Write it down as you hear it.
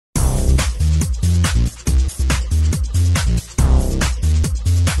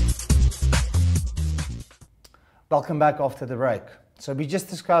Welcome back after the break. So we just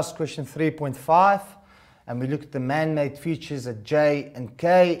discussed question 3.5 and we looked at the man-made features at J and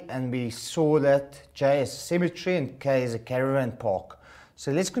K, and we saw that J is a cemetery and K is a caravan park.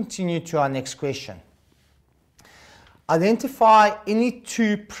 So let's continue to our next question. Identify any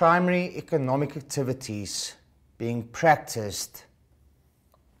two primary economic activities being practiced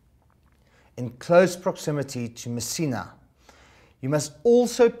in close proximity to MUSINA. You must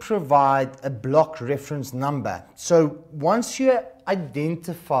also provide a block reference number. So once you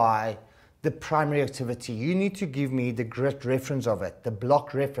identify the primary activity, you need to give me the grid reference of it, the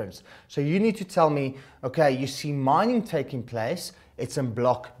block reference. So you need to tell me, okay, you see mining taking place, it's in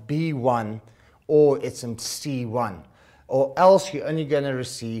block B1 or it's in C1, or else you're only going to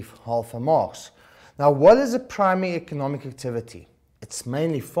receive half a marks. Now, what is a primary economic activity? It's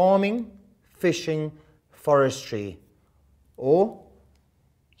mainly farming, fishing, forestry, or,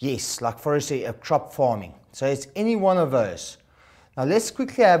 yes, like forestry, crop farming. So it's any one of those. Now let's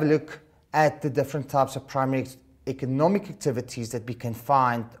quickly have a look at the different types of primary economic activities that we can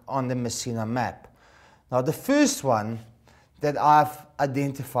find on the MUSINA map. Now the first one that I've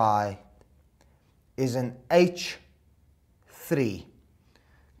identified is an H3.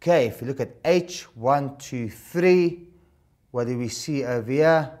 Okay, if you look at H1, 2, 3, what do we see over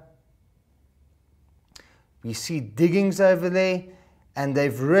here? We see diggings over there, and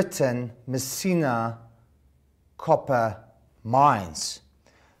they've written MUSINA copper mines.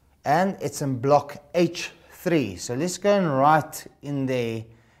 And it's in block H3. So let's go and write in there,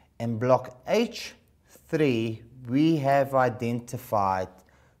 in block H3, we have identified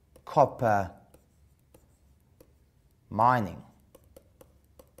copper mining.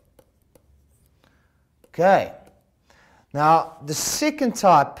 Okay. Now, the second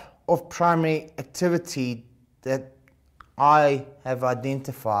type of primary activity that I have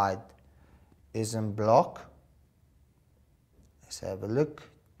identified is in block, let's have a look,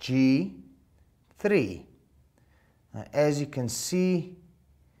 G3. Now, as you can see,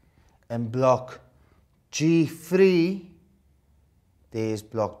 in block G3, there's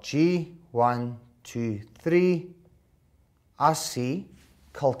block G, 1, 2, 3, I see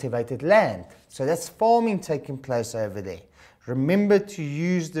cultivated land. So that's farming taking place over there. Remember to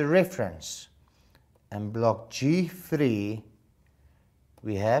use the reference. And block G3,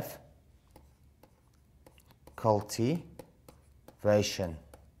 we have cultivation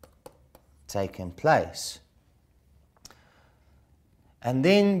taking place. And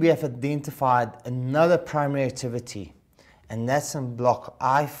then we have identified another primary activity, and that's in block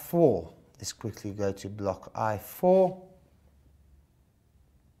I4. Let's quickly go to block I4.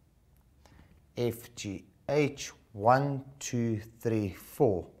 FGH 1, 2, 3,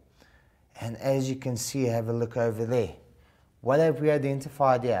 4. And as you can see, have a look over there. What have we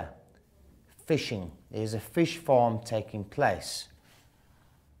identified here? Fishing. There's a fish farm taking place.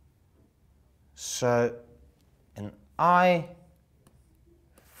 So in I4,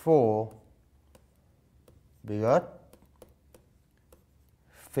 we got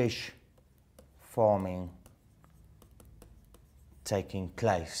fish farming taking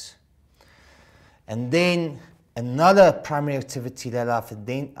place. And then another primary activity that I've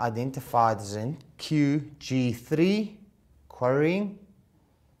identified is in QG3, quarrying.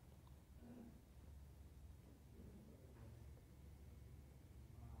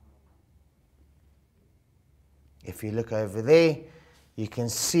 If you look over there, you can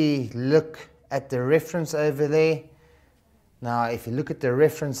see, look at the reference over there. Now, if you look at the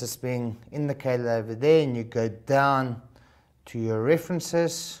reference that's being indicated over there and you go down to your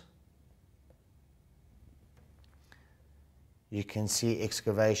references, you can see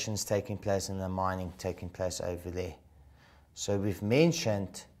excavations taking place and the mining taking place over there. So we've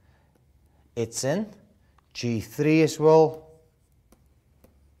mentioned it's in G3 as well.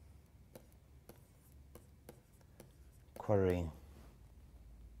 Quarrying.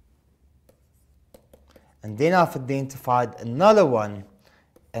 And then I've identified another one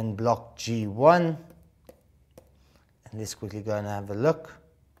in block G1. And let's quickly go and have a look.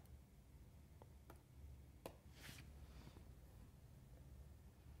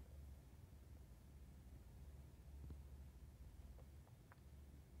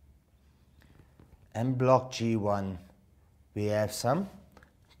 In block G1, we have some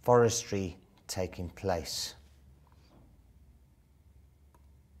forestry taking place.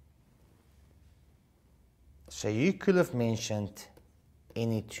 So you could have mentioned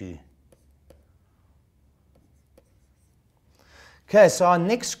any two. Okay, so our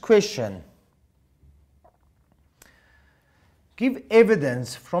next question. Give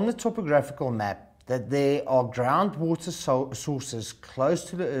evidence from the topographical map that there are groundwater sources close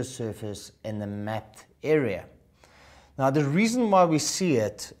to the Earth's surface in the mapped area. Now the reason why we see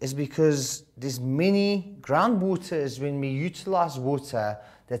it is because there's many groundwater is when we utilize water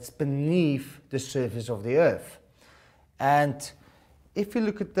that's beneath the surface of the earth. And if you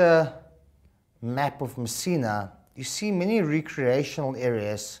look at the map of MUSINA, you see many recreational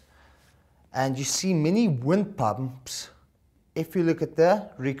areas and you see many wind pumps. If you look at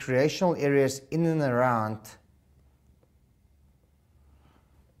the recreational areas in and around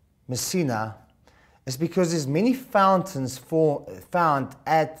MUSINA, it's because there's many fountains found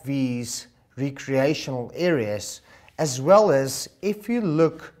at these recreational areas, as well as if you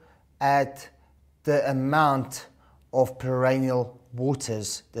look at the amount of perennial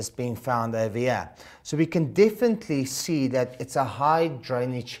waters that's being found over here. So we can definitely see that it's a high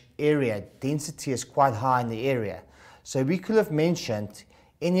drainage area. Density is quite high in the area. So we could have mentioned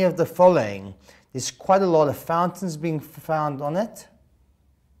any of the following. There's quite a lot of fountains being found on it.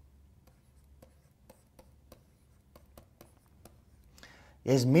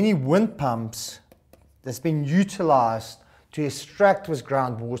 There's many wind pumps that's been utilized to extract this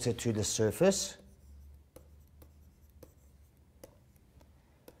groundwater to the surface.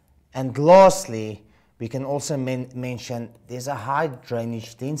 And lastly, we can also mention there's a high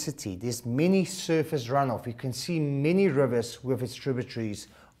drainage density. There's many surface runoff. You can see many rivers with its tributaries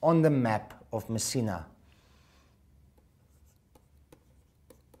on the map of MUSINA.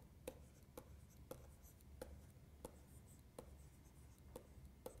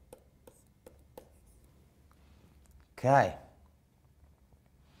 Okay.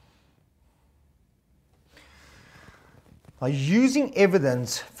 By using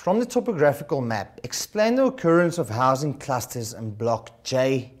evidence from the topographical map, explain the occurrence of housing clusters in block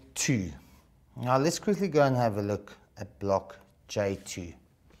J2. Now let's quickly go and have a look at block J2.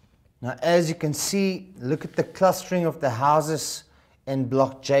 Now as you can see, look at the clustering of the houses in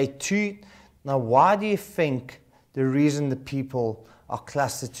block J2. Now why do you think the reason the people are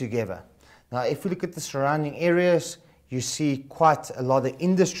clustered together? Now if we look at the surrounding areas, you see quite a lot of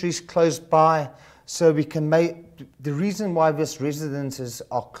industries close by. So we can make, the reason why these residences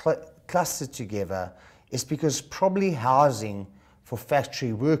are clustered together is because probably housing for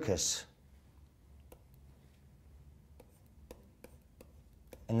factory workers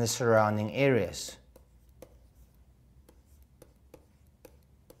in the surrounding areas.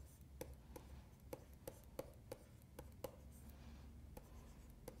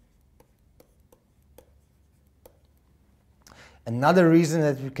 Another reason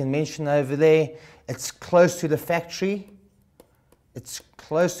that we can mention over there, it's close to the factory. It's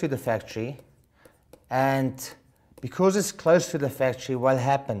close to the factory. And because it's close to the factory, what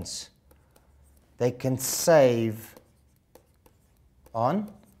happens? They can save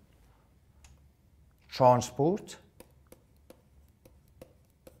on transport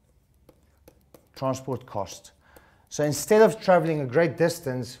cost. So instead of traveling a great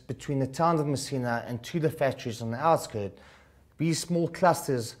distance between the town of MUSINA and to the factories on the outskirts, these small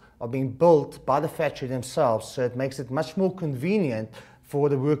clusters are being built by the factory themselves, so it makes it much more convenient for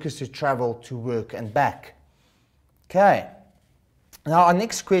the workers to travel to work and back. Okay, now our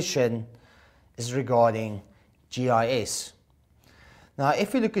next question is regarding GIS. Now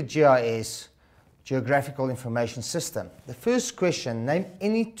if we look at GIS, Geographical Information System, the first question, name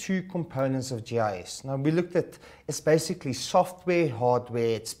any two components of GIS. Now we looked at, it's basically software, hardware,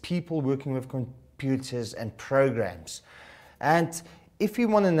 it's people working with computers and programs. And if you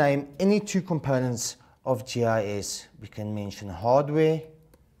want to name any two components of GIS, we can mention hardware,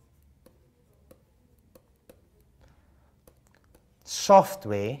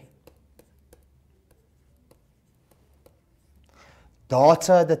 software,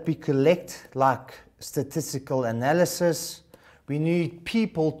 data that we collect like statistical analysis. We need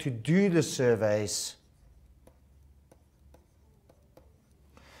people to do the surveys,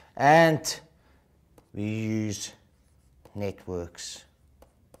 and we use networks.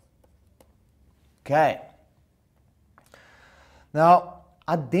 Okay. Now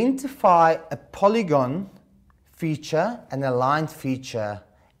identify a polygon feature, an aligned feature,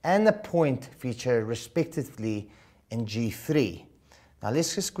 and a point feature respectively in G3. Now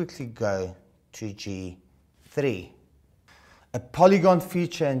let's just quickly go to G3. A polygon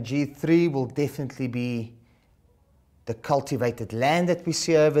feature in G3 will definitely be the cultivated land that we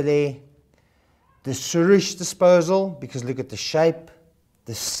see over there, the sewage disposal, because look at the shape,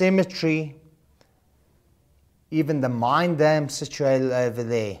 the cemetery, even the mine dam situated over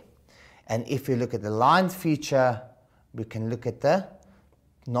there. And if you look at the lined feature, we can look at the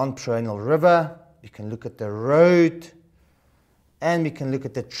non-perennial river, we can look at the road, and we can look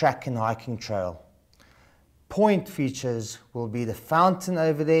at the track and hiking trail. Point features will be the fountain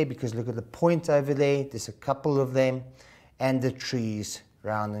over there, because look at the point over there, there's a couple of them. and the trees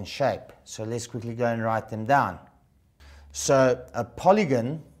round in shape. So let's quickly go and write them down. So a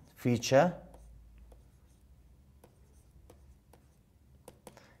polygon feature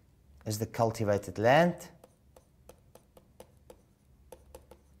is the cultivated land.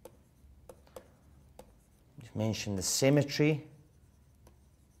 We've mentioned the symmetry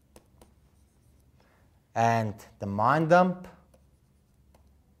and the mine dump.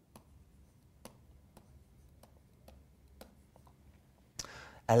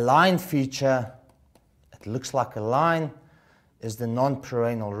 A line feature, it looks like a line, is the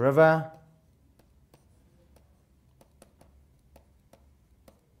non-perennial river.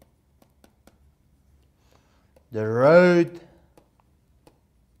 The road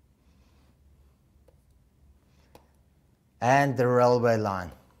and the railway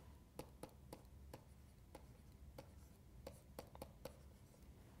line.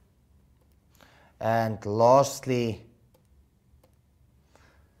 And lastly,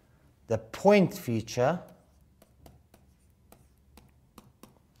 the point feature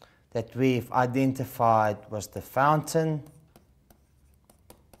that we've identified was the fountain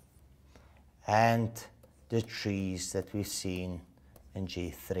and the trees that we've seen in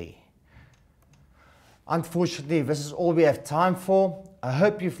G3. Unfortunately, this is all we have time for. I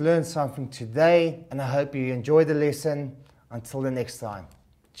hope you've learned something today, and I hope you enjoyed the lesson. Until the next time,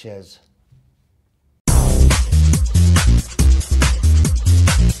 cheers.